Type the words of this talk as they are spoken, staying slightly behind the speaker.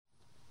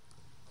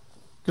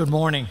Good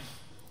morning.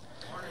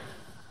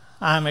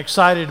 I'm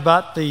excited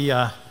about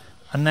the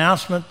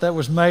announcement that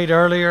was made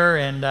earlier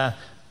and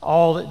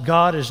all that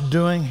God is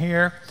doing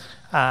here.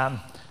 And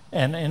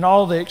in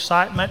all the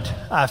excitement,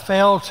 I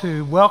failed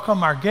to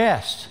welcome our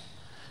guests.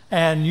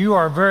 And you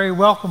are very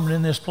welcomed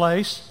in this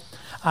place.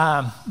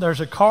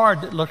 There's a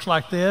card that looks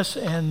like this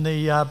in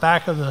the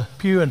back of the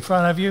pew in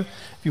front of you.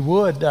 If you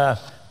would,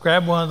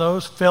 grab one of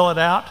those, fill it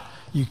out.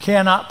 You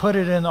cannot put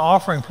it in the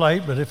offering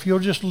plate, but if you'll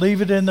just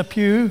leave it in the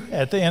pew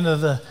at the end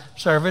of the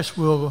service,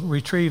 we'll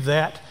retrieve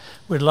that.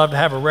 We'd love to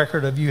have a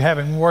record of you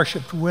having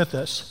worshiped with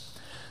us.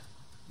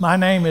 My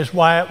name is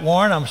Wyatt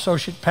Warren. I'm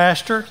associate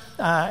pastor,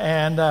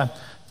 and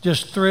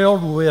just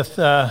thrilled with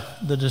the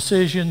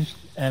decision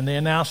and the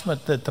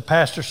announcement that the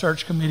pastor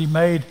search committee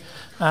made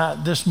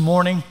this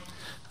morning.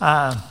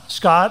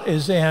 Scott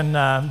is in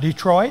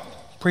Detroit,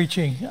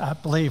 preaching, I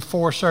believe,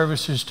 4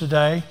 services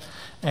today.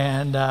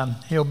 And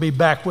he'll be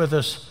back with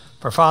us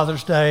for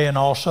Father's Day and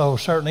also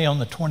certainly on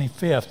the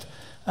 25th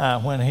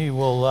when he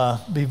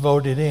will be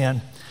voted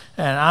in.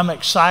 And I'm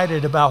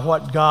excited about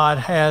what God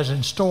has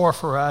in store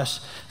for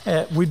us.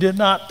 We did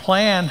not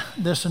plan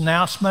this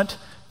announcement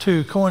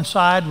to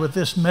coincide with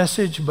this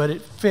message, but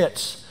it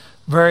fits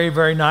very,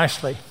 very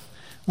nicely.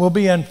 We'll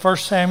be in 1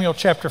 Samuel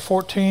chapter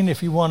 14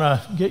 if you want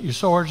to get your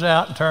swords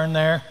out and turn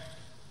there.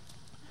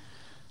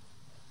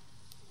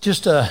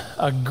 Just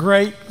a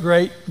great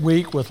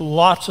week with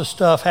lots of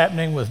stuff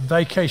happening with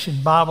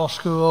Vacation Bible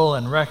School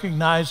and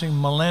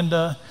recognizing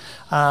Melinda.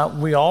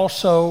 We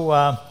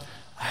also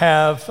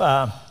have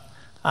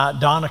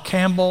Donna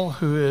Campbell,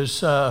 who is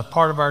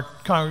part of our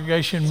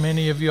congregation.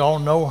 Many of you all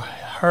know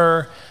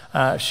her.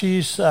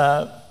 She's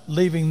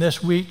leaving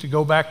this week to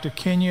go back to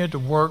Kenya to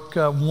work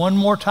one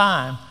more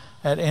time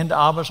at End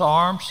Abba's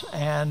Arms,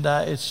 and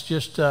it's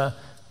just a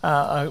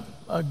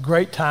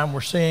great time. We're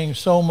seeing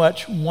so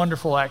much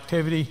wonderful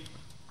activity.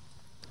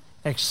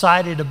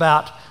 Excited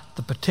about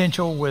the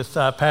potential with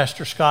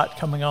Pastor Scott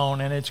coming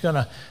on, and it's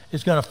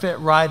gonna fit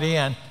right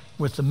in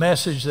with the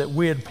message that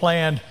we had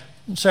planned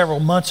several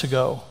months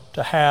ago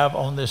to have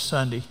on this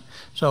Sunday.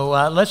 So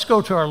let's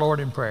go to our Lord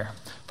in prayer.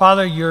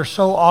 Father, you're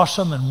so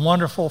awesome and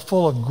wonderful,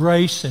 full of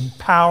grace and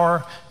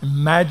power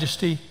and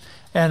majesty,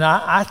 and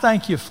I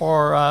thank you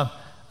for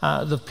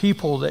the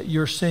people that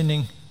you're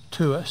sending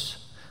to us.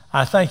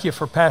 I thank you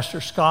for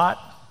Pastor Scott.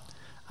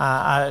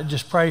 I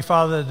just pray,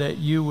 Father, that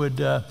you would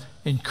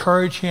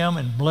encourage him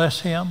and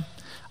bless him.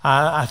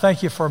 I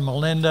thank you for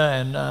Melinda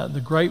and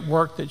the great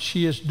work that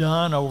she has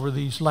done over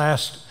these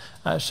last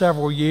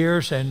several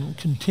years and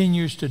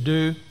continues to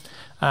do.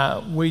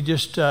 We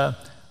just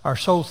are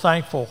so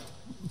thankful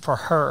for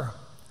her.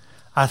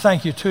 I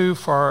thank you, too,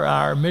 for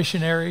our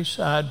missionaries.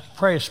 I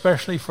pray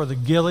especially for the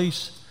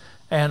Gillies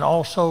and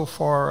also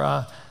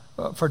for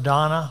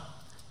Donna.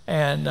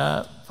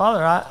 And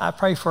Father, I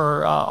pray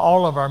for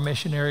all of our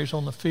missionaries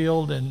on the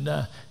field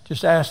and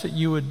just ask that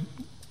you would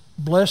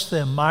bless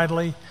them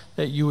mightily,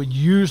 that you would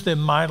use them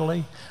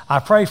mightily. I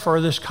pray for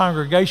this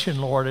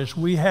congregation, Lord, as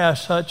we have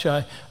such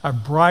a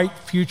bright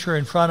future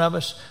in front of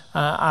us.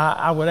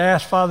 I would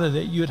ask, Father,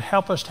 that you would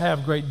help us to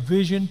have great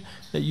vision,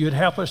 that you would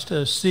help us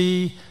to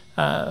see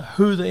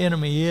who the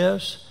enemy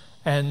is,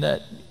 and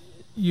that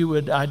you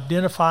would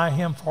identify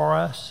him for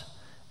us.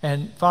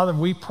 And Father,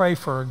 we pray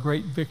for a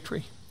great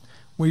victory.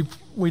 We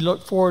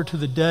look forward to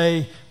the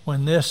day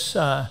when this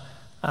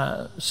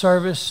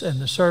service and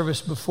the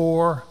service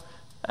before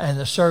and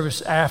the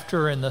service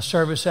after and the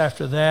service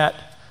after that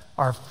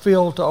are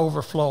filled to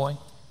overflowing,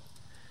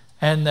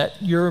 and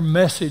that your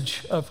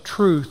message of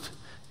truth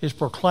is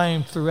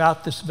proclaimed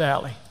throughout this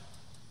valley.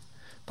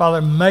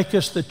 Father, make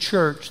us the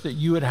church that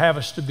you would have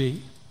us to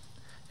be,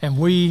 and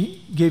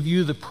we give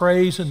you the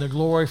praise and the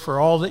glory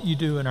for all that you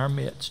do in our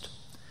midst.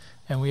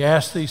 And we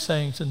ask these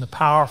things in the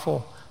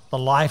powerful, the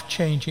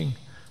life-changing,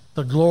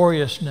 the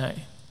glorious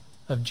name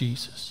of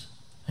Jesus.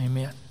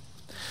 Amen.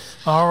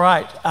 All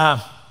right.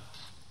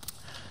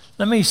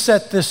 Let me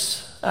set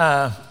this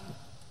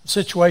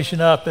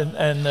situation up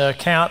and the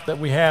account that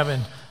we have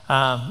in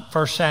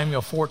 1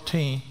 Samuel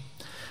 14.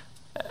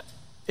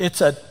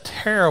 It's a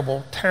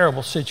terrible,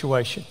 terrible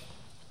situation.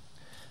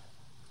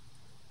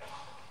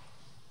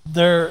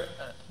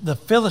 The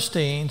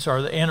Philistines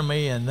are the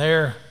enemy, and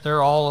they're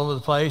all over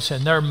the place,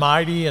 and they're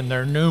mighty, and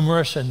they're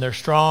numerous, and they're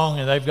strong,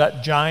 and they've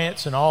got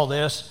giants and all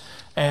this.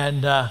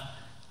 And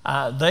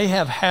they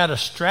have had a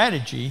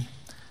strategy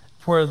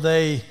where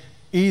they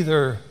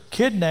either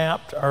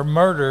kidnapped or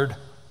murdered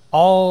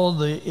all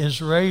the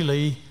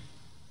Israeli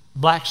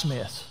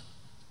blacksmiths.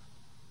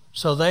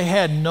 So they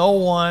had no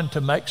one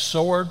to make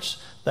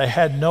swords. They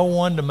had no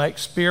one to make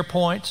spear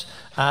points.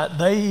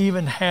 They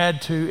even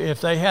had to, if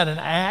they had an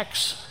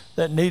axe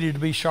that needed to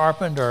be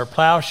sharpened or a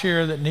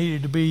plowshare that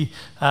needed to be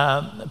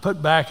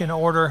put back in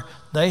order,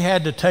 they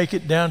had to take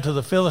it down to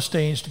the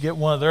Philistines to get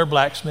one of their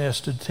blacksmiths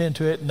to tend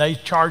to it, and they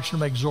charged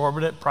them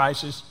exorbitant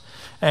prices.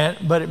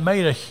 But it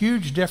made a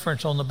huge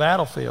difference on the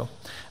battlefield.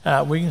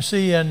 We can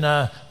see in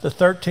the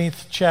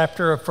 13th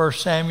chapter of 1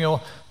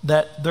 Samuel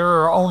that there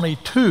are only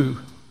two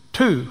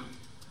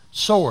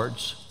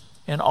swords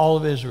in all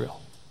of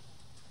Israel.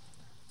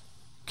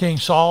 King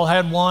Saul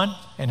had one,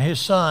 and his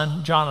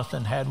son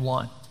Jonathan had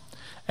one.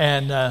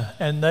 And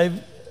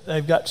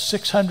they've got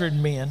 600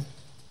 men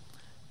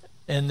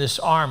in this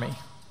army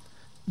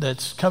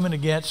that's coming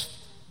against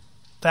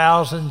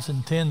thousands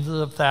and tens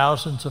of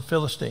thousands of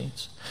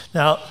Philistines.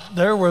 Now,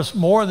 there was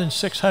more than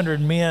 600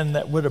 men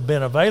that would have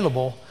been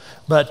available,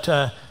 but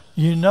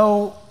we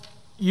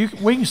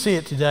can see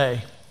it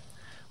today.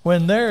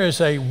 When there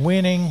is a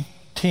winning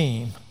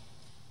team,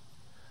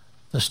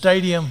 the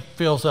stadium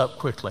fills up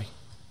quickly.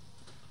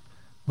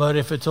 But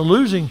if it's a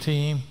losing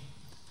team,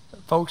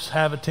 folks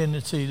have a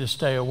tendency to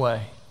stay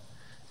away.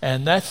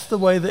 And that's the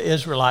way the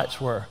Israelites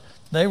were.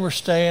 They were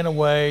staying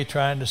away,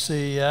 trying to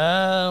see,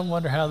 I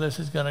wonder how this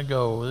is going to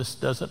go. This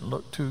doesn't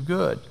look too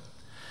good.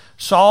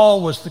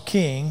 Saul was the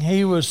king.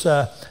 He was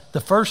the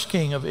first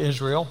king of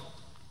Israel.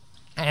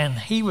 And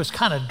he was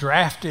kind of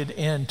drafted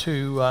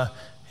into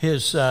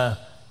his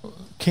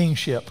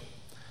kingship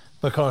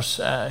because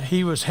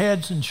he was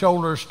heads and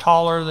shoulders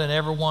taller than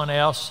everyone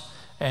else.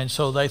 And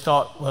so they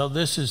thought, well,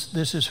 this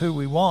is who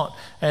we want.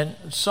 And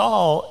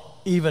Saul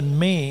even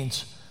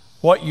means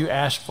what you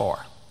asked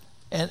for.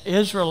 And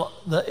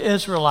the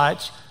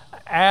Israelites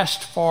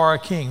asked for a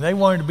king. They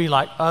wanted to be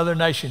like other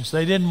nations.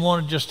 They didn't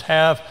want to just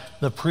have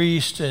the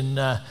priest and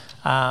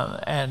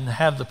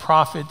have the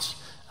prophets.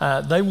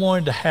 They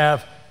wanted to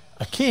have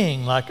a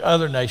king like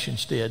other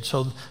nations did.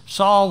 So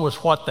Saul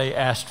was what they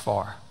asked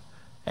for.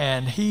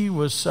 And he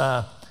was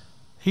a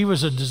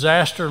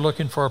disaster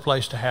looking for a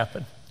place to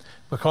happen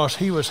because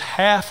he was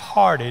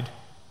half-hearted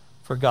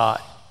for God.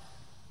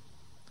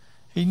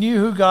 He knew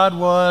who God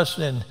was,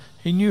 and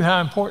he knew how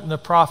important the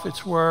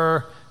prophets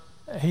were.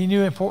 He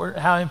knew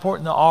how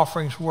important the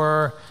offerings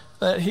were,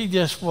 but he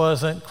just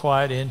wasn't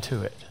quite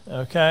into it,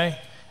 okay?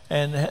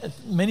 And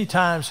many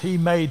times he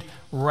made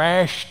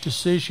rash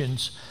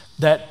decisions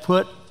that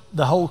put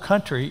the whole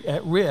country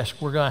at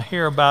risk. We're going to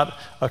hear about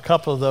a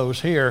couple of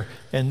those here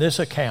in this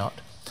account.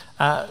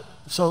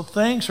 So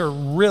things are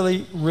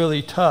really,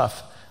 really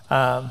tough.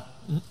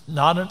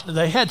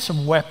 They had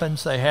some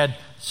weapons. They had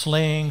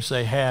slings.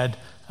 They had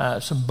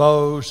some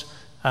bows.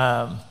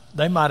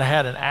 They might have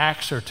had an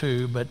axe or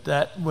two, but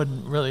that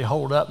wouldn't really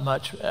hold up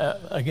much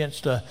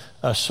against a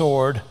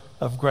sword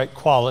of great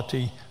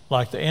quality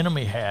like the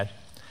enemy had.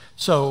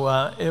 So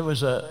it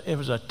was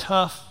a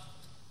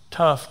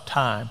tough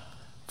time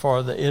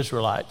for the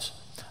Israelites.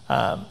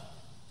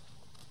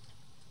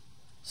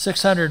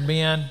 600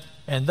 men,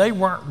 and they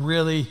weren't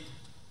really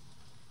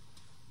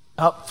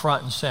up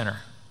front and center.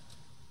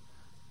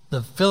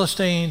 The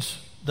Philistines,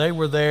 they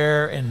were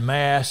there in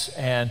mass,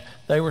 and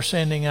they were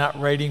sending out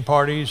raiding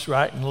parties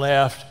right and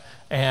left,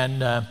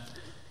 and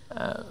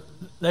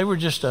they were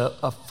just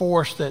a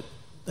force that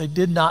they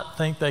did not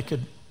think they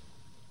could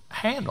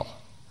handle.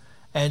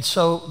 And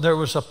so there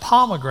was a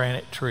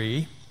pomegranate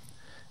tree,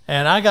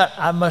 and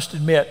I must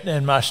admit,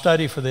 in my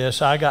study for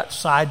this, I got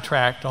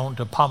sidetracked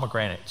onto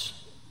pomegranates.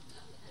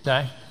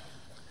 Okay?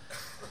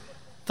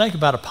 Think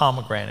about a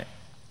pomegranate.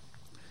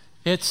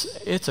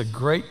 It's a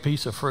great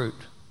piece of fruit.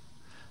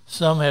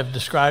 Some have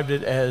described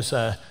it as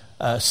a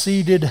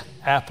seeded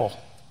apple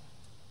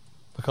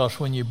because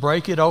when you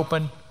break it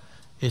open,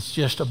 it's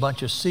just a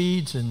bunch of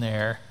seeds in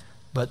there,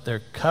 but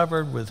they're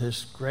covered with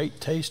this great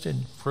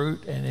tasting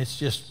fruit, and it's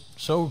just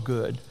so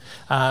good.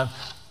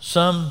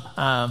 Some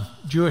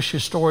Jewish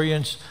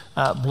historians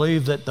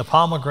believe that the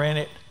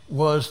pomegranate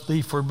was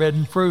the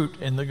forbidden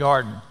fruit in the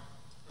garden,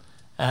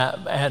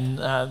 and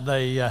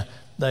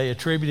they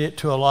attribute it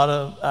to a lot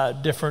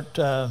of different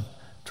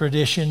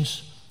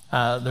traditions.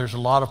 There's a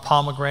lot of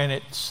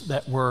pomegranates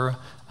that were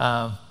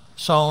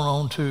sewn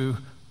onto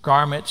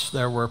garments.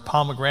 There were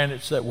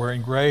pomegranates that were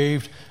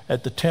engraved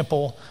at the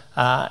temple.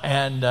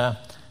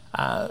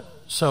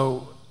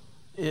 So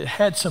it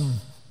had some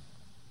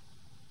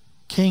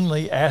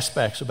kingly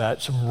aspects about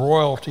it, some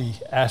royalty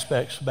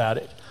aspects about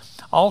it.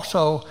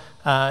 Also,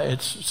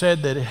 it's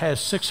said that it has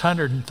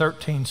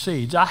 613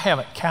 seeds. I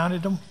haven't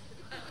counted them,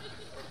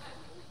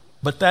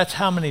 but that's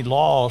how many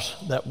laws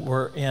that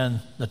were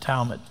in the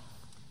Talmud.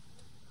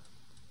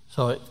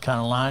 So it kind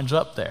of lines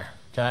up there,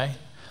 okay?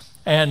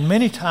 And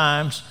many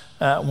times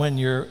when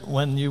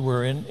you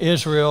were in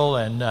Israel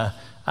and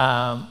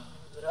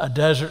a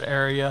desert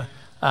area,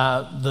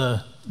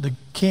 the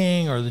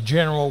king or the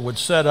general would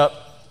set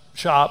up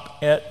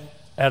shop at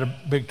a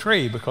big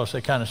tree because they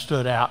kind of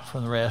stood out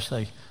from the rest.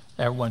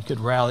 Everyone could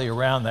rally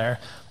around there.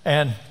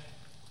 And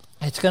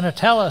it's going to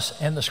tell us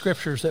in the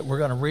scriptures that we're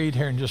going to read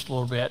here in just a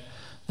little bit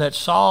that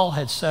Saul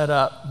had set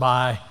up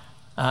by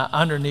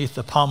underneath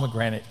the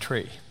pomegranate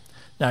tree.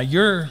 Now,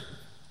 your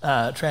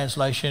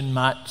translation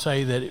might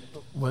say that it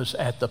was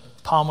at the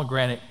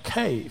pomegranate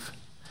cave.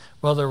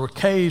 Well, there were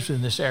caves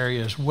in this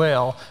area as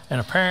well, and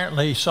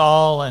apparently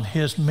Saul and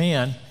his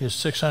men, his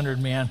 600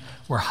 men,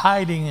 were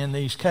hiding in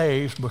these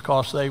caves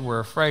because they were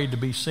afraid to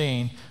be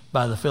seen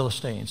by the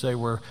Philistines.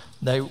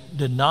 They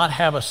did not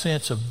have a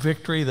sense of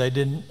victory. They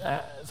didn't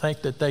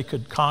think that they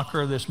could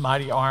conquer this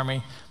mighty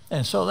army,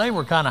 and so they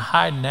were kind of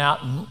hiding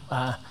out and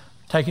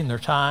taking their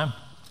time.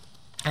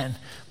 And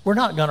we're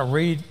not going to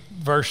read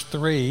verse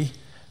 3,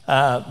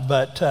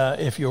 But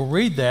if you'll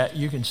read that,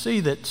 you can see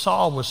that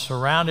Saul was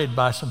surrounded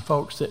by some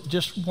folks that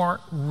just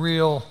wasn't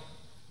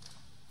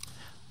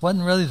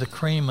really the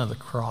cream of the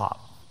crop.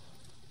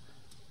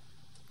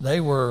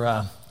 They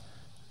were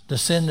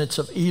descendants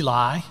of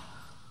Eli.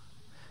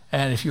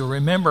 And if you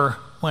remember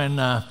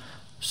when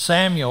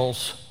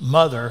Samuel's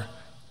mother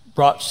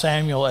brought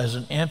Samuel as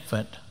an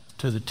infant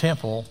to the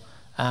temple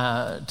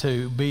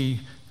to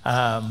be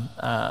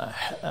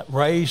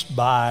raised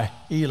by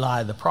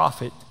Eli the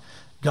prophet,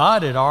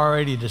 God had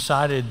already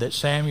decided that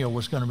Samuel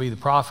was going to be the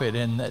prophet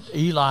and that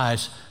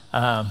Eli's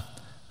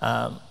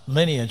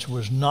lineage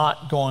was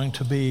not going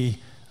to be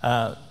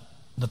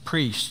the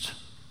priest.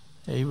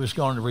 He was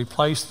going to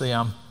replace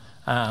them.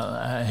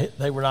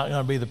 They were not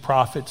going to be the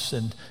prophets,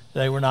 and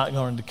they were not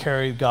going to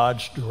carry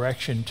God's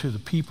direction to the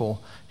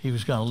people. He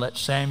was going to let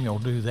Samuel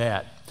do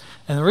that.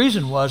 And the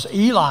reason was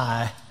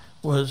Eli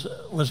was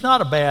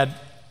not a bad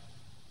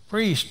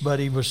priest, but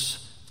he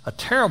was a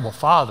terrible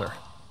father.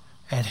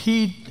 And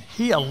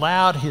he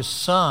allowed his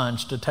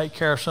sons to take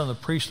care of some of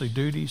the priestly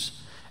duties,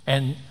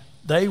 and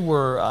they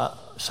were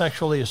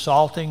sexually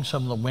assaulting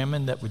some of the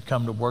women that would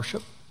come to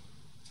worship.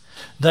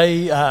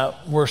 They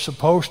were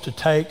supposed to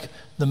take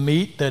the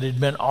meat that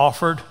had been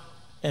offered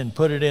and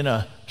put it in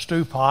a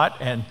stew pot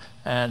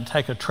and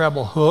take a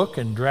treble hook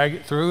and drag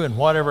it through, and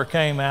whatever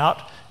came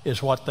out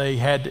is what they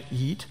had to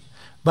eat.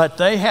 But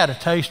they had a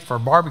taste for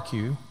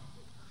barbecue.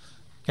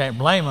 Can't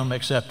blame them,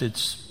 except it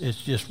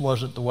just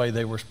wasn't the way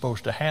they were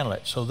supposed to handle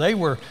it. So they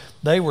were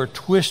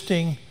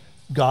twisting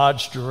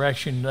God's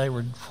direction. They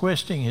were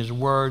twisting His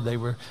word. They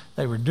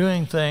were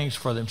doing things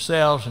for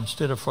themselves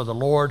instead of for the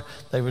Lord.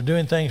 They were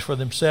doing things for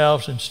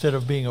themselves instead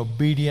of being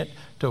obedient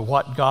to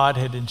what God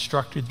had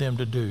instructed them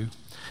to do.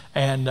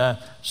 And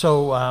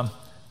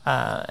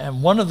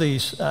and one of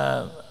these,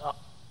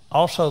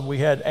 also we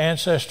had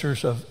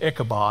ancestors of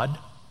Ichabod.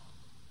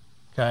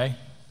 Okay,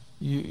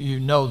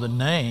 you know the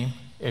name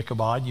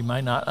Ichabod. You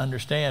may not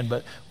understand,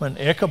 but when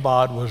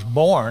Ichabod was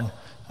born,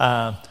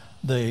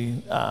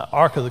 the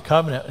Ark of the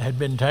Covenant had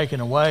been taken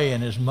away,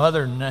 and his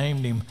mother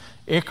named him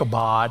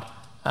Ichabod.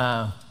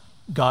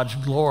 God's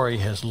glory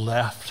has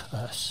left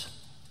us.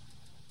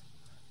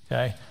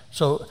 Okay,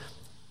 so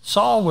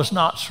Saul was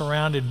not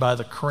surrounded by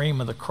the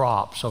cream of the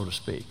crop, so to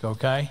speak.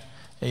 Okay,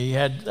 he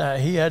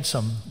had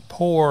some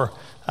poor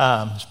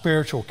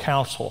spiritual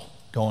counsel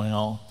going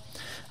on.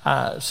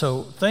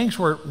 So things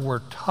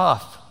were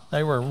tough.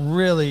 They were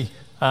really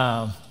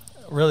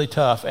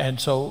tough. And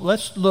so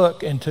let's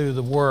look into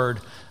the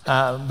Word,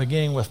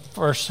 beginning with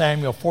 1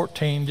 Samuel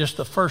 14, just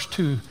the first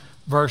 2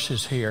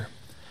 verses here.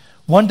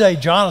 One day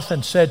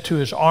Jonathan said to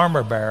his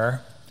armor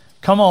bearer,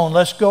 "Come on,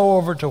 let's go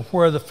over to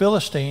where the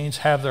Philistines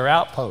have their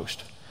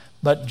outpost."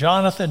 But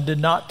Jonathan did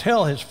not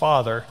tell his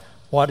father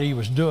what he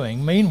was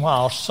doing.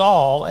 Meanwhile,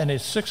 Saul and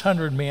his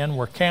 600 men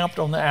were camped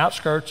on the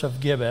outskirts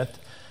of Gibeah,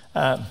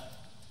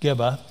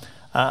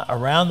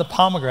 around the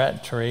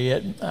pomegranate tree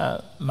at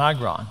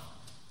Migron.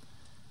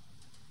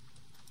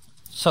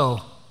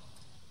 So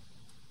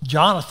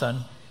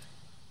Jonathan,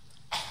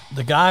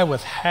 the guy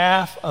with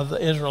half of the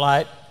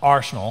Israelite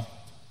arsenal,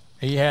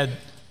 he had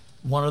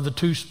one of the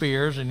 2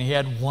 spears and he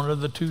had one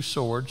of the 2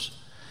 swords.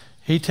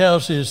 He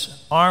tells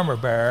his armor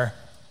bearer,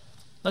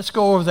 "Let's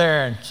go over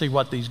there and see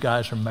what these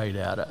guys are made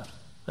out of.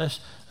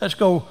 Let's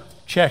go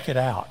check it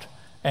out."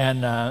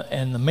 And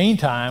in the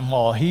meantime,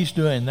 while he's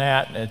doing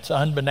that, it's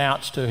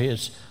unbeknownst to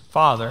his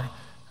father,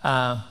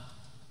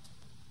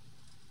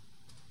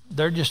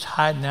 they're just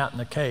hiding out in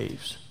the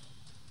caves.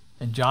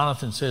 And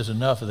Jonathan says,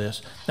 "Enough of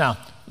this." Now,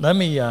 let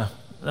me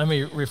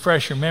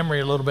refresh your memory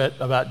a little bit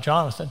about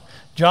Jonathan.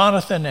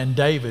 Jonathan and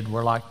David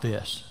were like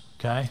this,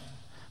 okay?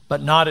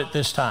 But not at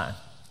this time.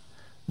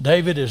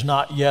 David is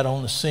not yet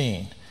on the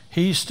scene.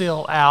 He's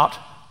still out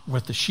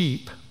with the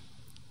sheep.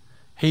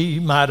 He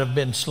might have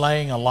been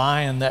slaying a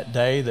lion that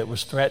day that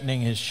was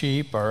threatening his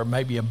sheep, or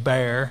maybe a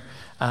bear,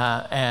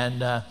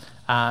 and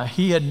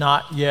he had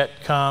not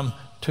yet come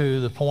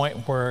to the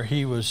point where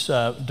he was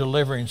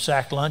delivering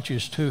sack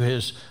lunches to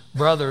his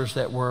brothers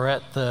that were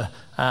at the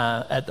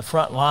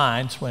front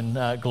lines when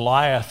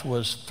Goliath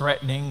was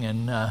threatening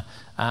and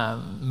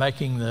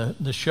making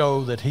the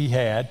show that he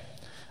had.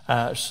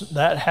 So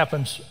that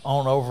happens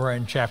on over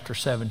in chapter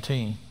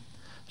 17.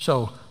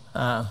 So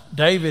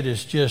David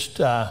is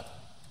just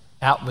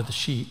out with the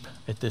sheep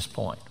at this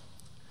point.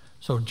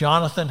 So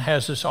Jonathan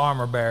has this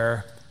armor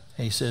bearer,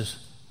 and he says,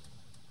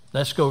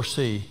 "Let's go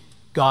see.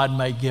 God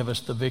may give us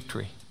the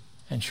victory."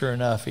 And sure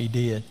enough, he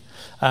did.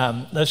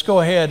 Let's go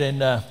ahead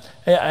and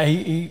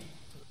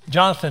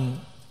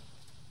Jonathan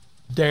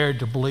dared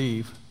to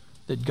believe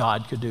that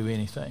God could do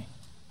anything.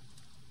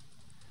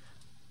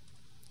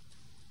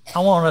 I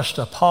want us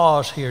to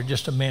pause here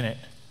just a minute.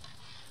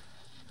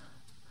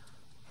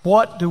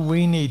 What do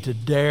we need to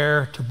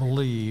dare to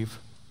believe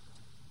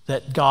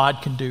that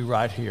God can do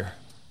right here?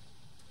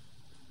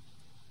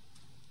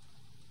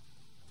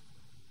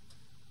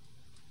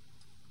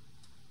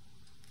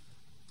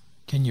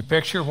 Can you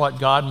picture what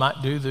God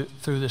might do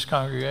through this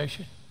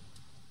congregation?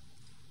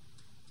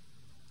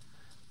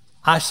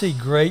 I see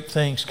great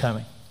things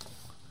coming.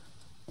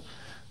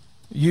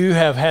 You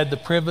have had the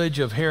privilege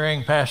of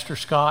hearing Pastor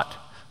Scott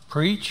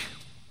preach.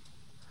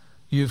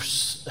 You've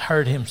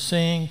heard him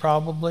sing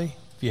probably.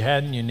 If you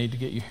hadn't, you need to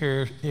get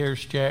your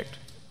ears checked.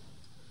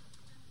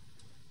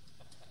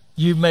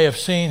 You may have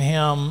seen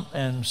him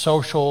in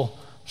social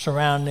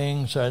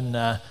surroundings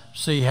and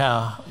see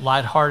how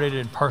lighthearted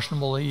and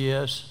personable he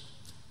is.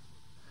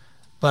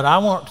 But I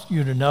want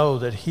you to know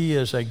that he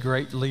is a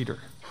great leader.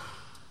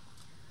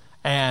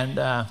 And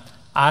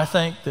I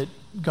think that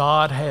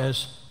God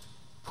has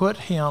put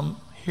him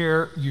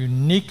here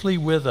uniquely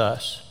with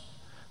us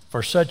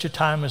for such a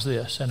time as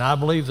this. And I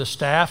believe the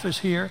staff is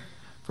here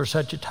for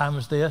such a time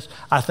as this.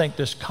 I think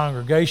this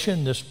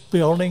congregation, this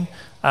building,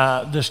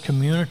 this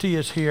community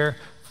is here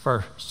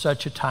for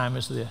such a time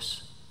as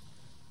this.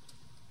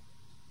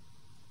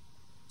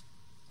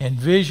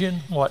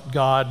 Envision what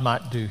God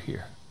might do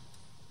here.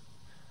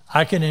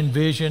 I can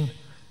envision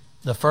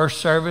the first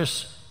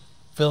service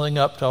filling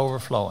up to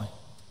overflowing.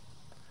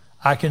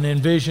 I can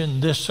envision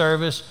this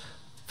service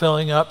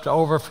filling up to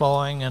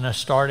overflowing and us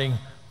starting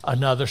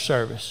another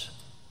service.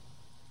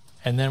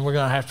 And then we're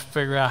going to have to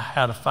figure out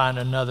how to find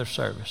another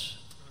service.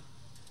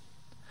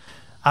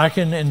 I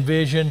can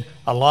envision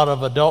a lot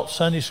of adult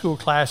Sunday school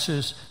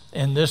classes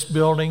in this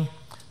building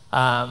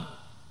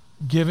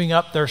giving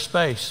up their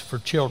space for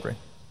children,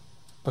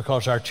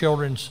 because our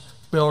children's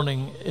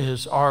building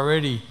is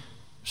already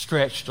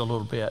stretched a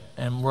little bit.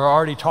 And we're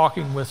already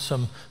talking with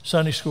some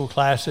Sunday school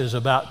classes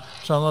about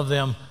some of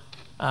them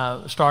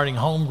starting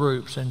home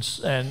groups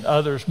and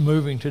others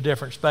moving to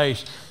different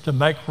space to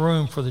make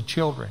room for the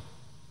children.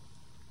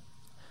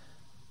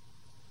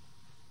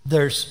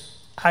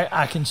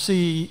 I can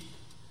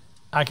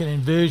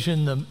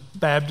envision the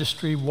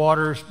baptistry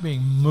waters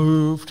being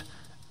moved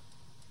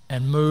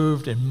and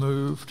moved and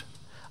moved.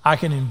 I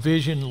can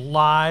envision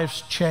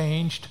lives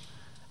changed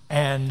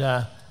and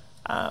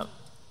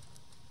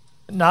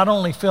not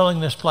only filling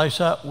this place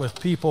up with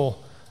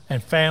people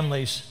and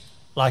families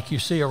like you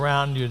see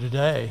around you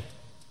today,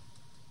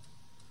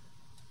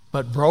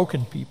 but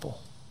broken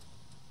people.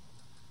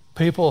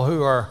 People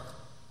who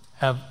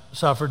have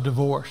suffered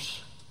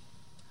divorce.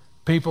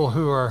 People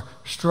who are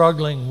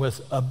struggling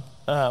with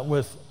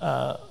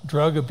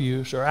drug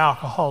abuse or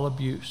alcohol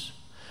abuse.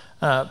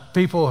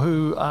 People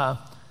who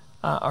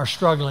are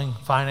struggling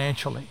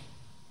financially.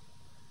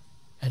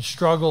 And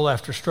struggle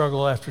after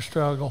struggle after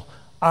struggle.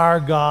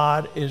 Our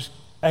God is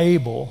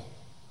able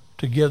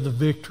to give the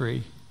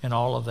victory in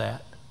all of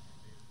that.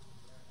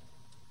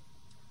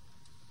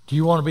 Do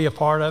you want to be a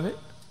part of it?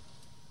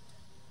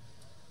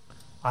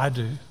 I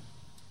do.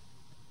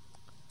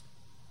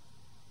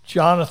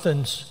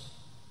 Jonathan's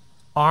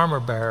armor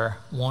bearer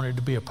wanted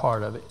to be a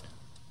part of it.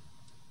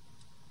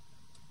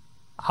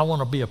 I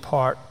want to be a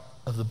part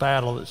of the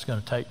battle that's going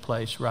to take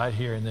place right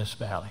here in this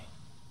valley.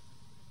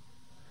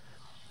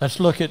 Let's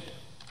look at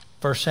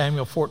 1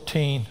 Samuel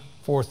 14,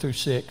 4 through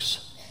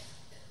 6.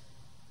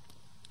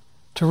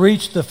 To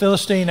reach the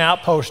Philistine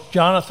outpost,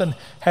 Jonathan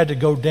had to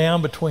go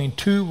down between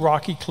two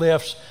rocky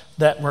cliffs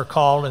that were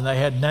called, and they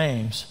had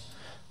names,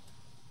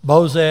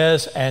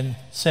 Bozez and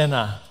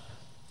Seneh.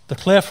 The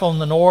cliff on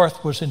the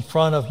north was in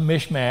front of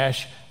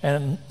Mishmash,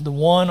 and the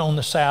one on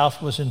the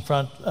south was in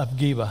front of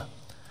Geba.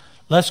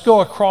 Let's go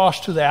across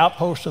to the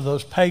outpost of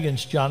those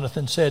pagans,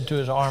 Jonathan said to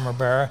his armor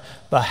bearer.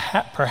 But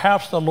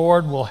perhaps the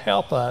Lord will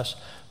help us,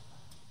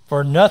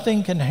 for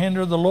nothing can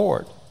hinder the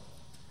Lord.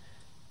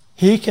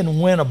 He can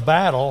win a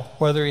battle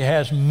whether he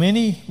has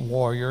many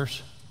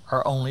warriors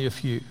or only a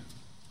few.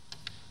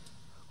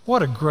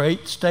 What a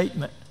great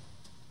statement.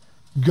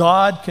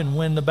 God can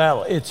win the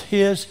battle. It's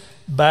his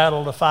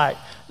battle to fight.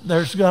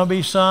 There's going to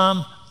be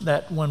some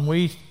that when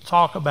we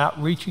talk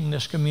about reaching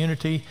this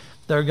community,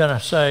 they're going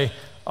to say,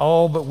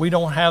 oh, but we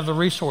don't have the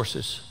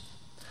resources.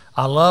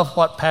 I love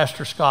what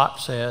Pastor Scott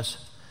says.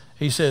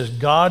 He says,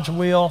 God's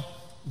will,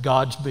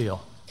 God's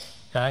bill.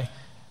 Okay?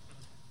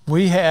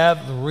 We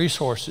have the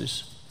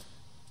resources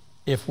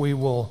if we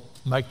will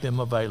make them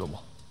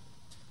available.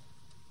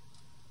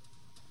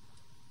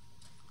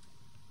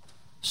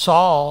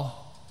 Saul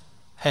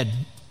had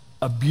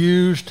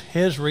abused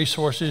his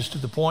resources to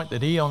the point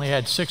that he only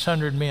had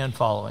 600 men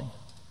following.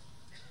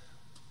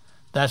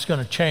 That's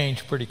going to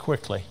change pretty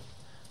quickly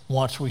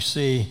once we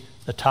see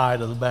the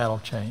tide of the battle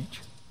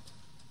change.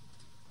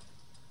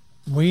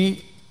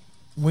 We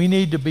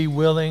need to be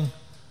willing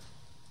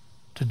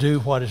to do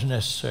what is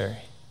necessary.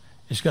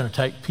 It's going to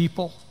take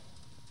people.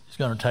 It's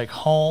going to take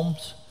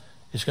homes.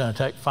 It's going to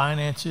take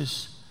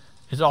finances.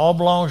 It all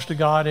belongs to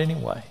God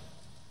anyway.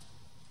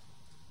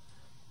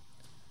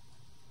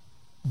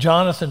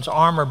 Jonathan's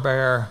armor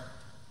bearer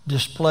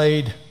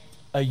displayed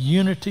a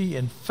unity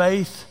in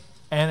faith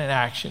and in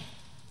action.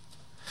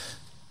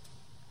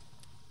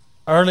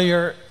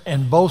 Earlier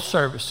in both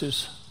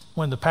services,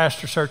 when the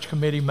pastor search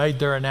committee made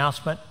their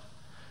announcement,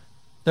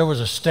 there was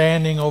a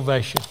standing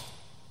ovation.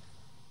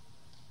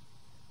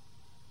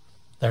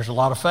 There's a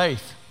lot of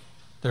faith.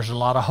 There's a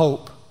lot of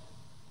hope.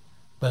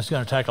 But it's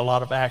going to take a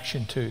lot of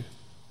action too.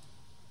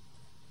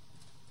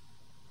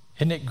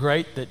 Isn't it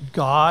great that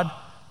God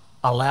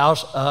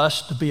allows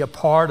us to be a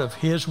part of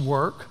his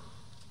work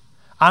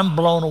I'm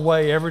blown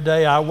away every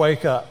day I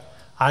wake up.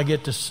 I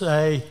get to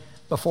say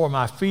before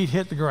my feet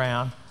hit the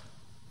ground,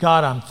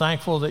 God, I'm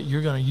thankful that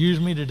you're going to use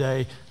me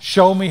today.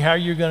 Show me how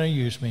you're going to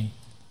use me.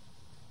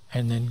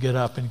 And then get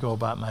up and go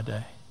about my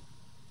day.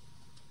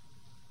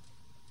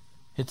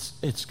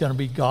 It's going to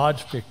be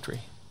God's victory.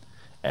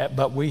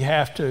 But we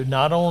have to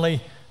not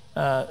only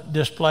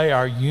display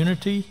our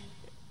unity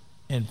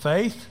in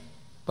faith,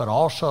 but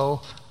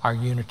also our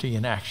unity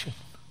in action.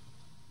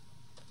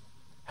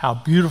 How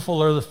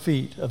beautiful are the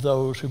feet of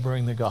those who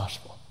bring the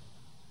gospel.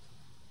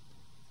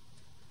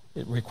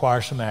 It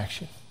requires some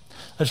action.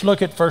 Let's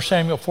look at 1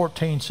 Samuel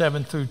 14,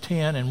 7 through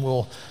 10,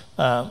 and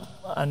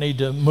I need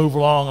to move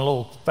along a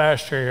little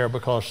faster here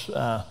because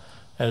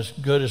as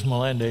good as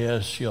Melinda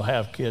is, she'll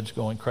have kids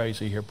going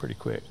crazy here pretty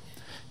quick.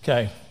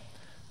 Okay.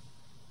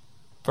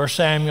 1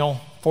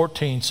 Samuel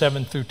 14,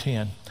 7 through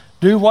 10.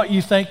 Do what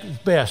you think is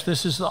best.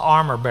 This is the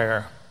armor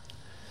bearer.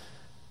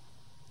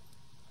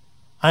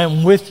 I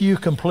am with you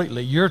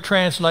completely. Your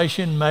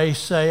translation may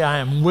say, I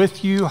am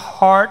with you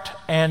heart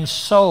and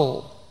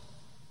soul.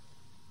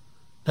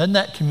 Doesn't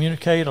that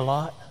communicate a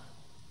lot?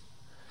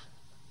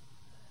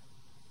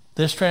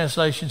 This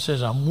translation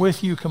says, I'm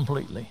with you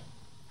completely.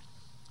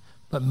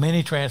 But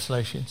many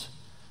translations,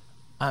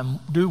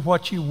 do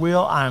what you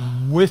will,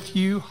 I'm with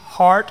you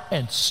heart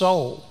and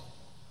soul.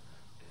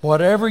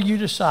 Whatever you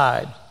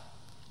decide.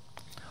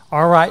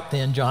 All right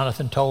then,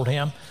 Jonathan told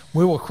him,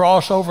 we will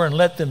cross over and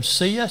let them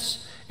see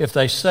us. If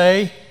they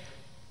say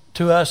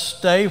to us,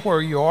 stay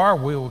where you are,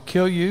 we will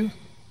kill you.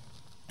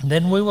 And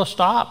then we will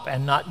stop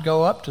and not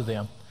go up to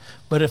them.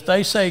 But if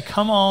they say,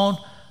 come on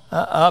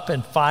up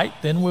and fight,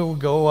 then we will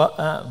go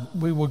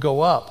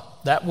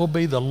up. That will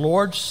be the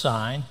Lord's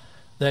sign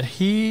that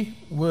he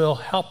will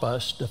help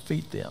us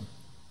defeat them.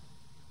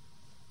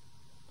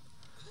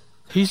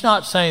 He's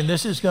not saying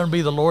this is going to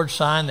be the Lord's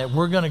sign that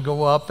we're going to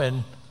go up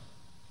and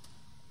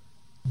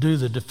do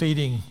the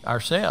defeating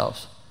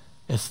ourselves.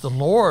 It's the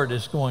Lord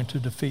is going to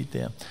defeat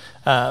them.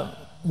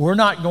 We're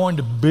not going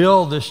to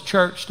build this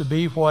church to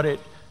be what it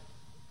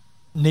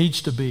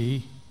needs to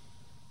be.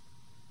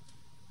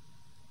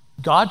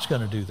 God's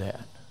going to do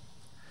that.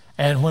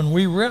 And when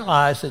we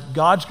realize that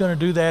God's going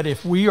to do that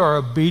if we are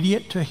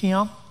obedient to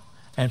him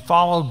and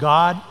follow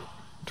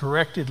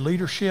God-directed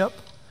leadership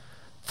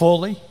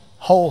fully,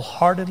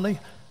 wholeheartedly,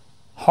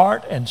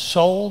 heart and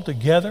soul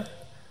together,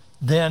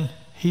 then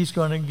he's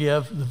going to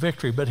give the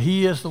victory. But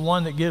he is the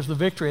one that gives the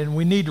victory. And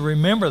we need to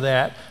remember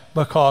that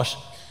because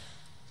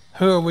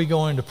who are we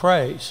going to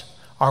praise?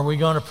 Are we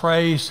going to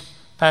praise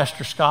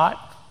Pastor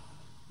Scott?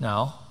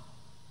 No.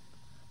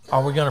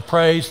 Are we going to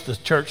praise the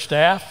church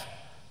staff?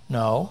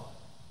 No.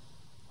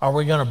 Are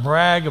we going to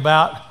brag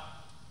about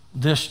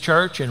this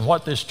church and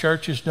what this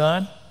church has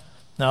done?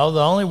 No.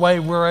 The only way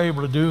we're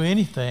able to do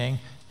anything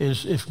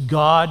is if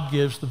God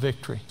gives the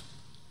victory.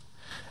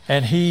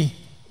 And he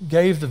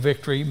gave the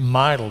victory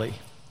mightily.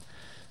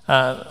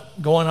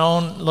 Going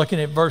on, looking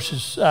at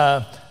verses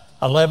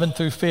 11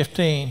 through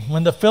 15.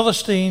 When the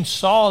Philistines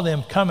saw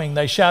them coming,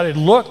 they shouted,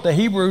 look, the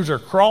Hebrews are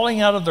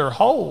crawling out of their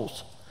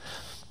holes.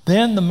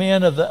 Then the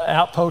men of the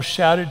outpost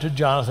shouted to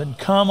Jonathan,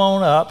 come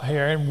on up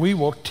here and we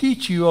will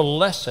teach you a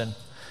lesson.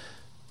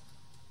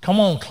 Come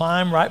on,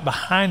 climb right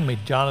behind me,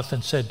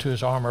 Jonathan said to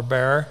his armor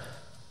bearer.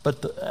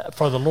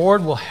 For the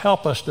Lord will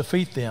help us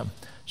defeat them.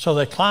 So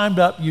they climbed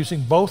up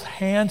using both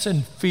hands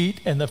and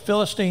feet, and the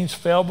Philistines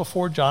fell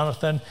before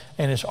Jonathan,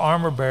 and his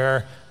armor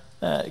bearer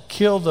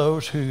killed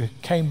those who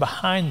came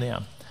behind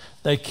them.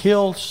 They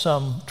killed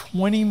some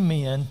 20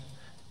 men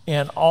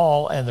in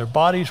all, and their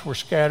bodies were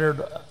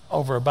scattered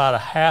over about a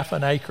half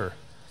an acre.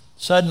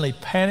 Suddenly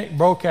panic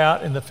broke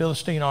out in the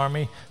Philistine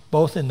army,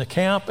 both in the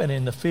camp and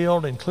in the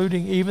field,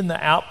 including even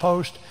the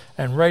outpost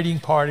and raiding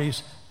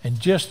parties, and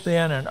just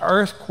then an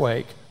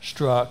earthquake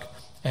struck,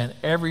 and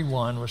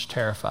everyone was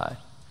terrified.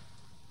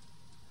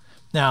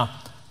 Now,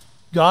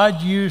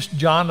 God used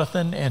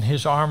Jonathan and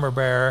his armor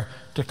bearer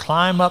to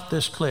climb up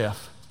this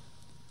cliff.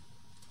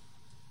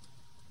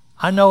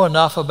 I know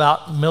enough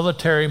about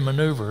military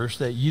maneuvers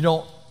that you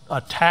don't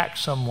attack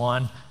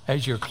someone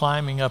as you're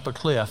climbing up a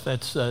cliff.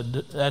 That's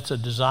a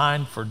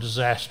design for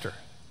disaster.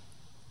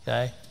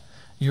 Okay?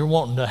 You're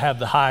wanting to have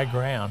the high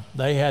ground.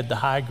 They had the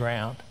high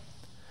ground,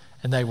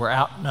 and they were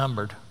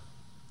outnumbered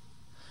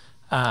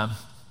and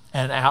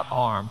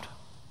outarmed.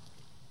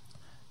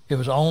 It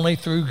was only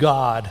through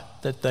God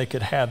that they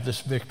could have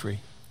this victory.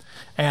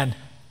 And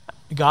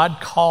God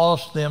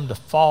caused them to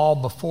fall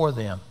before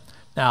them.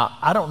 Now,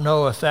 I don't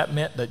know if that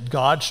meant that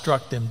God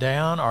struck them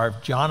down or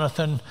if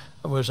Jonathan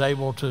was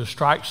able to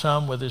strike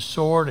some with his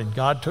sword and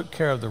God took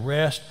care of the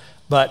rest,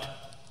 but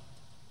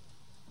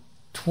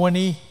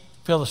 20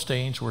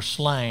 Philistines were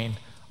slain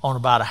on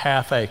about a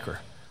half acre.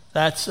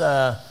 That's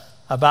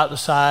about the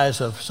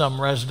size of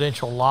some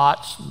residential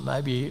lots,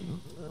 maybe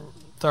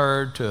a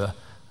third to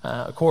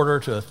a quarter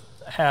to a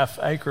half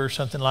acre,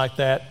 something like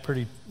that,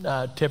 pretty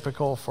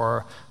typical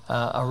for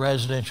a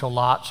residential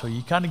lot, so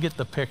you kind of get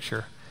the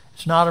picture.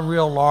 It's not a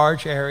real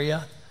large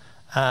area,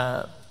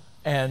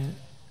 and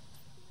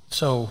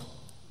so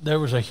there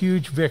was a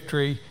huge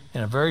victory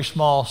in a very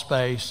small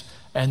space,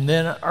 and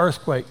then an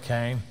earthquake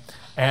came,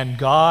 and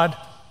God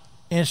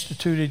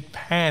instituted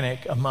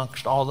panic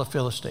amongst all the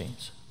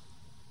Philistines.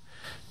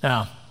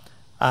 Now,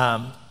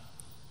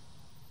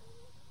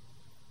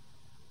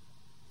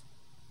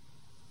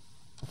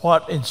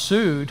 what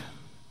ensued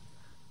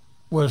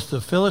was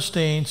the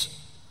Philistines,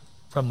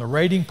 from the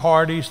raiding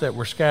parties that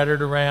were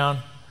scattered around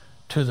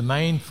to the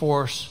main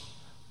force,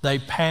 they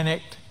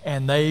panicked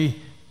and they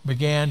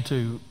began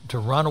to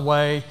run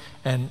away.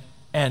 And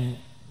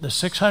the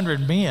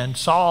 600 men,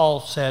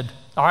 Saul said,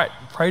 all right,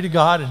 pray to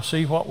God and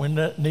see what we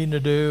need to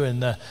do.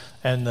 And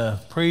the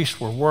priests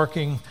were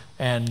working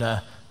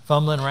and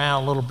fumbling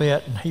around a little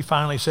bit. And he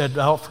finally said,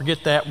 oh,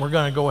 forget that. We're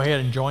going to go ahead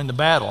and join the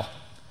battle.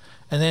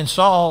 And then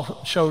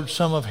Saul showed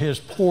some of his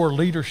poor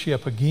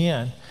leadership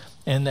again,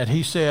 in that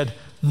he said,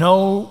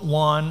 no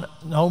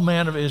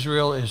man of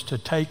Israel is to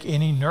take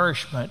any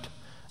nourishment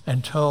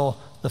until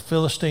the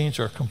Philistines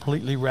are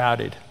completely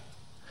routed.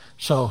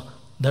 So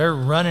they're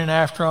running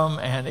after them,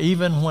 and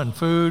even when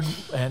food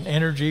and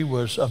energy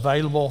was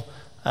available,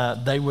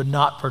 they would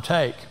not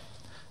partake.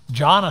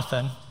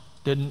 Jonathan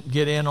didn't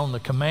get in on the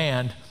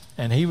command,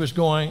 and he was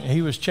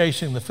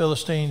chasing the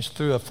Philistines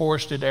through a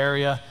forested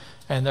area,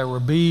 and there were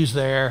bees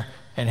there,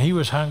 and he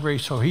was hungry,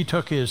 so he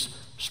took his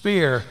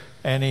spear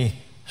and he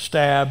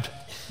stabbed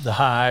the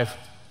hive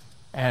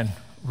and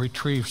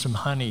retrieved some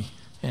honey,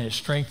 and it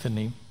strengthened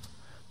him.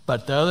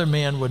 But the other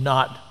men would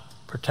not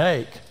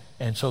partake,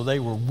 and so they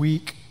were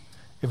weak.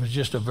 It was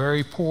just a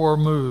very poor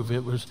move.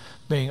 It was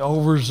being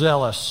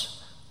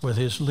overzealous with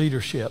his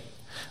leadership.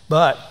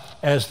 But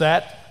as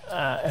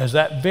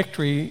that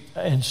victory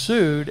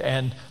ensued,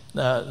 and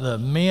the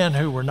men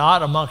who were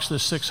not amongst the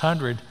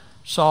 600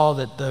 saw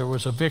that there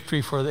was a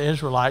victory for the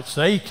Israelites,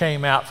 they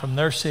came out from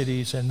their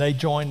cities and they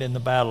joined in the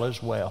battle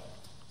as well.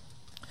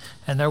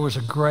 And there was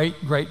a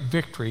great, great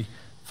victory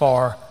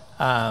for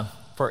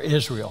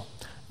Israel.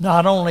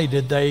 Not only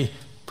did they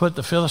put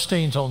the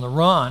Philistines on the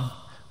run,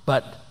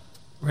 but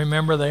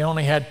remember, they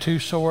only had 2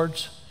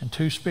 swords and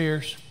 2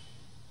 spears.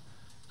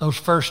 Those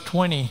first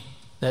 20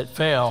 that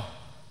fell,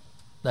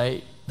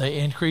 they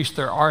increased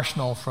their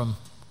arsenal from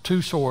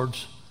 2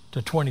 swords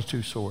to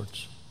 22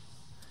 swords.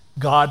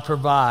 God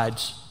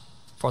provides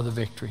for the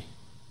victory.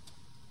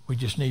 We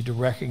just need to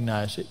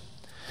recognize it.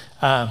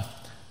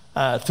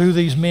 Through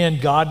these men,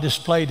 God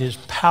displayed his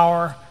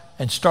power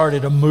and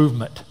started a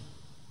movement.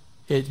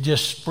 It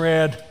just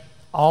spread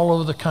all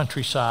over the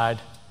countryside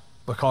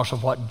because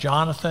of what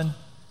Jonathan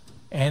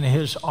and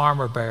his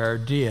armor bearer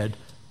did,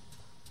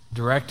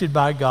 directed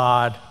by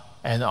God,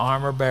 and the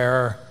armor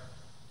bearer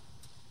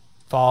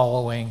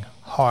following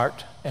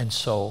heart and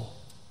soul.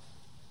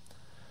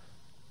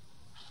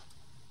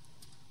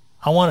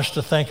 I want us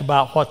to think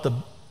about what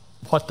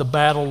the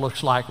battle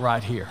looks like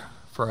right here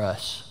for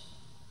us.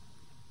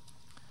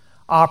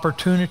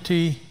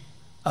 Opportunity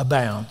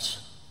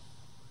abounds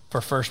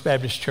for First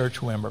Baptist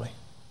Church Wimberley.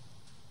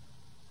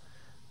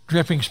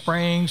 Dripping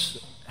Springs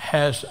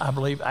has, I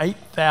believe,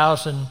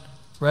 8,000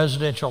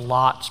 residential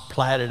lots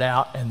platted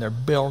out, and they're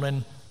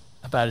building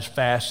about as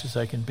fast as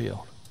they can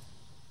build.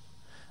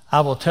 I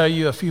will tell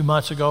you, a few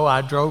months ago,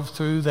 I drove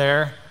through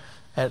there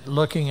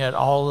looking at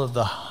all of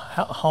the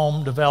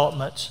home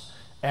developments,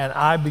 and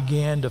I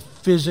began to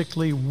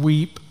physically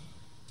weep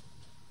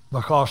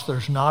because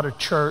there's not a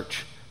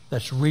church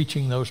that's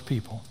reaching those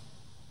people.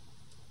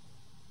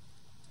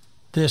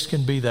 This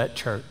can be that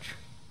church.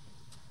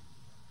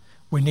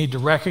 We need to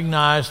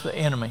recognize the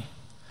enemy.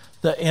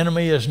 The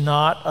enemy is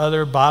not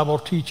other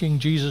Bible-teaching,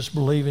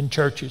 Jesus-believing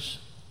churches.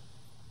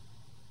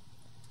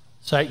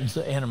 Satan's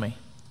the enemy.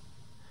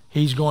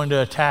 He's going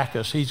to attack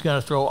us. He's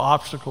going to throw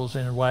obstacles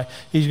in our way.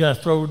 He's going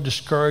to throw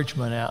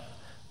discouragement out.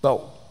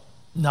 But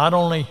not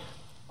only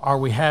are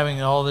we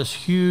having all this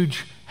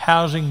huge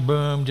housing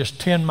boom just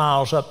 10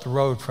 miles up the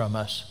road from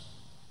us,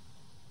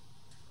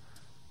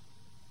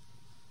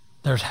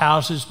 there's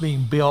houses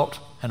being built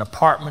and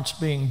apartments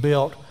being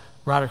built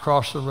right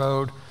across the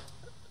road.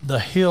 The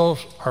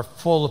hills are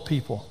full of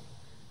people,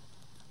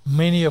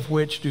 many of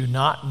which do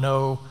not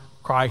know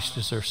Christ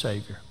as their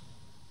Savior.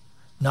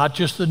 Not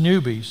just the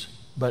newbies,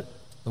 but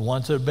the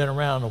ones that have been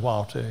around a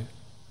while too.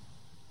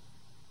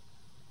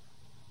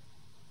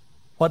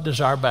 What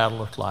does our battle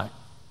look like?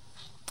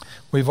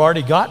 We've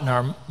already gotten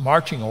our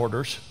marching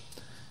orders.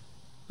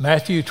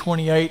 Matthew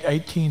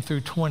 28:18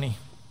 through 20.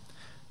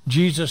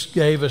 Jesus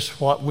gave us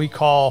what we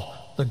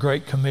call the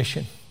Great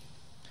Commission. It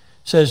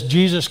says,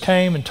 Jesus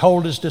came and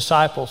told his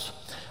disciples,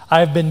 I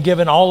have been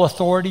given all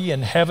authority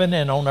in heaven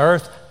and on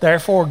earth.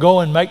 Therefore,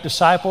 go and make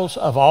disciples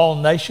of all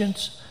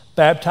nations,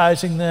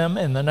 baptizing them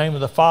in the name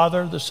of the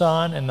Father, the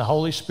Son, and the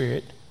Holy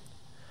Spirit.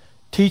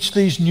 Teach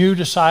these new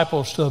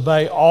disciples to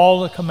obey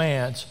all the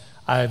commands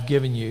I have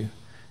given you.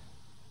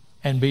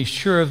 And be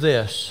sure of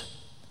this,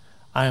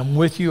 I am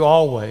with you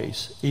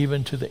always,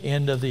 even to the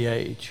end of the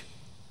age.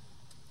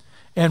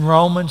 In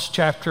Romans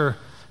chapter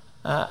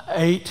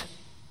 8,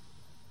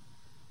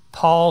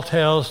 Paul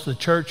tells the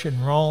church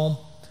in Rome,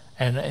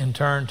 and in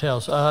turn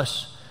tells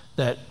us,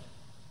 that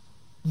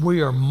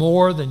We are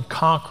more than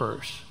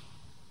conquerors.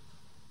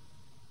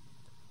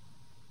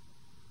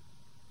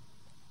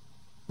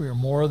 We are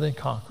more than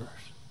conquerors.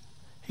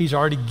 He's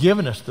already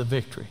given us the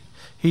victory.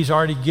 He's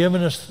already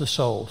given us the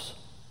souls.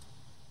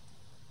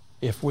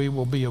 If we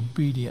will be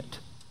obedient,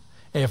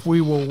 if we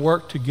will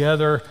work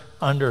together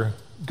under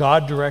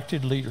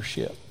God-directed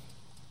leadership,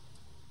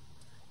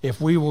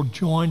 if we will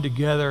join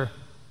together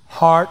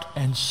heart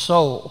and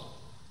soul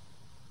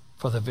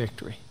for the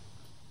victory.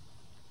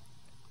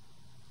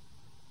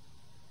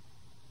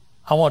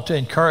 I want to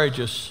encourage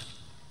us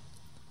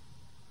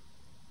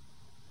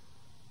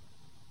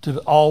to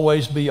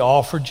always be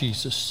all for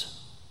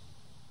Jesus,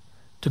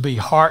 to be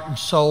heart and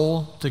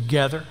soul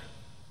together,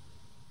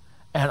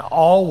 and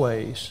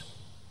always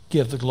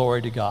give the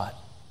glory to God.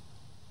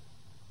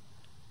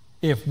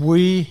 If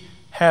we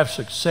have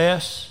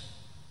success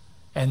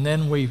and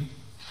then we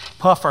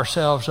puff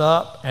ourselves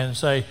up and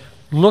say,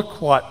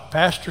 look what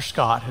Pastor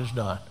Scott has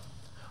done,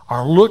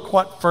 or look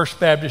what First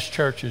Baptist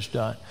Church has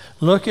done,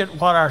 look at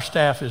what our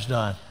staff has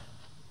done,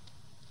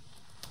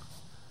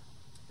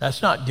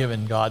 that's not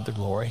giving God the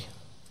glory.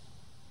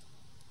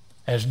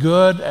 As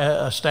good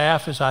a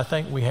staff as I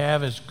think we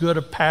have, as good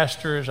a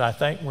pastor as I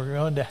think we're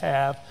going to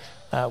have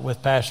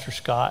with Pastor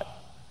Scott,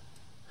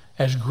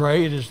 as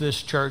great as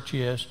this church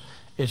is,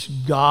 it's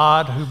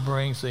God who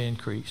brings the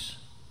increase.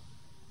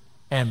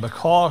 And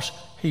because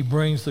he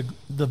brings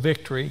the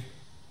victory,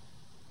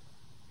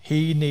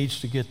 he needs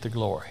to get the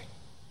glory.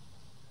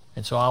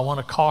 And so I want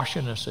to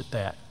caution us at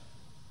that.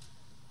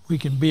 We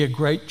can be a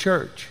great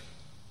church,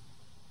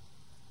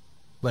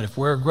 but if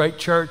we're a great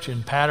church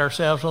and pat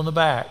ourselves on the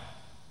back,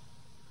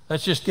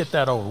 let's just get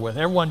that over with.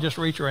 Everyone just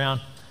reach around,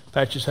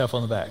 pat yourself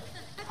on the back.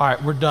 All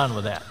right, we're done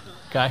with that,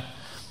 okay?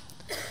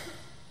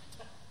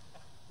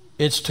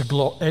 It's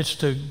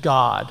to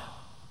God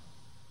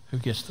who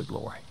gets the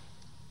glory.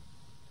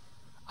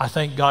 I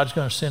think God's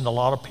going to send a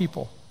lot of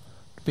people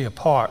to be a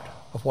part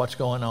of what's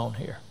going on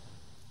here.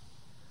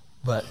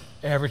 But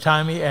every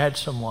time he adds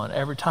someone,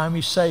 every time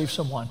he saves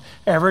someone,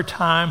 every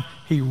time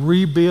he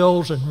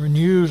rebuilds and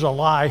renews a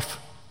life,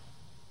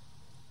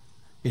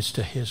 it's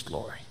to his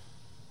glory.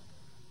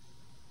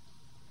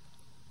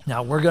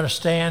 Now, we're going to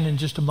stand in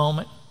just a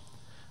moment.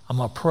 I'm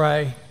going to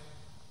pray,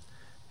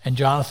 and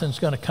Jonathan's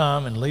going to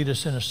come and lead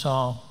us in a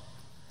song.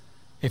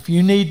 If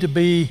you need to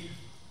be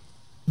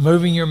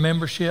moving your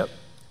membership,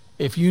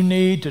 if you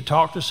need to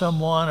talk to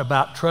someone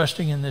about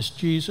trusting in this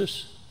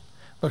Jesus,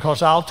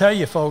 because I'll tell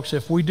you, folks,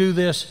 if we do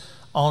this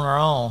on our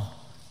own,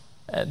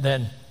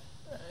 then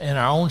in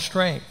our own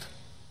strength,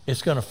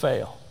 it's going to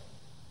fail.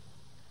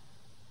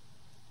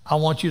 I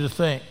want you to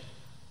think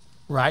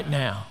right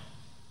now,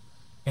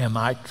 am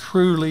I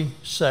truly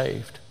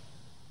saved?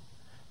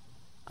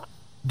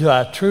 Do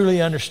I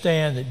truly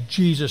understand that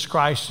Jesus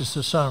Christ is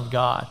the Son of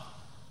God?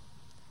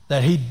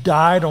 That he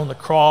died on the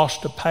cross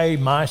to pay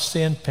my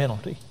sin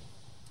penalty?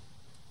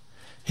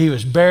 He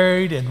was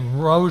buried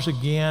and rose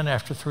again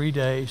after 3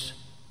 days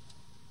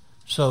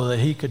so that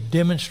he could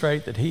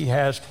demonstrate that he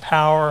has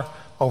power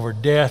over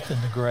death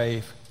and the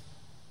grave.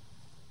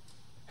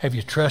 Have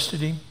you trusted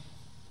him?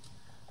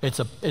 It's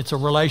a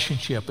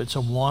relationship. It's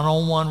a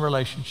one-on-one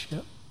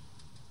relationship.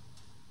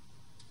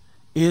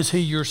 Is he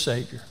your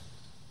Savior?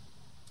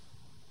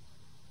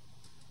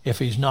 If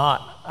he's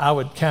not, I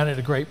would count it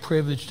a great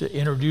privilege to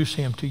introduce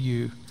him to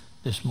you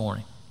this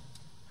morning.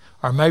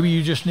 Or maybe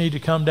you just need to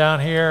come down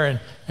here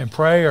and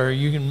pray, or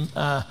you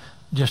can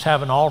just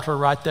have an altar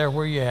right there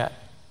where you're at,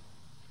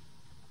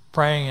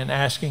 praying and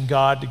asking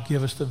God to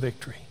give us the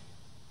victory.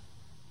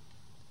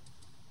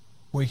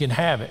 We can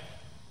have it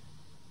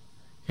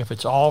if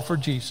it's all for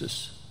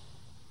Jesus,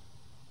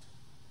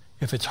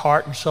 if it's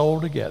heart and soul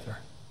together,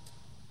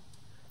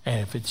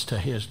 and if it's to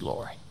his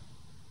glory.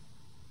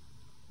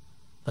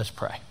 Let's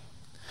pray.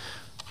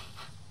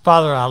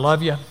 Father, I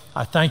love you.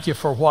 I thank you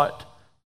for what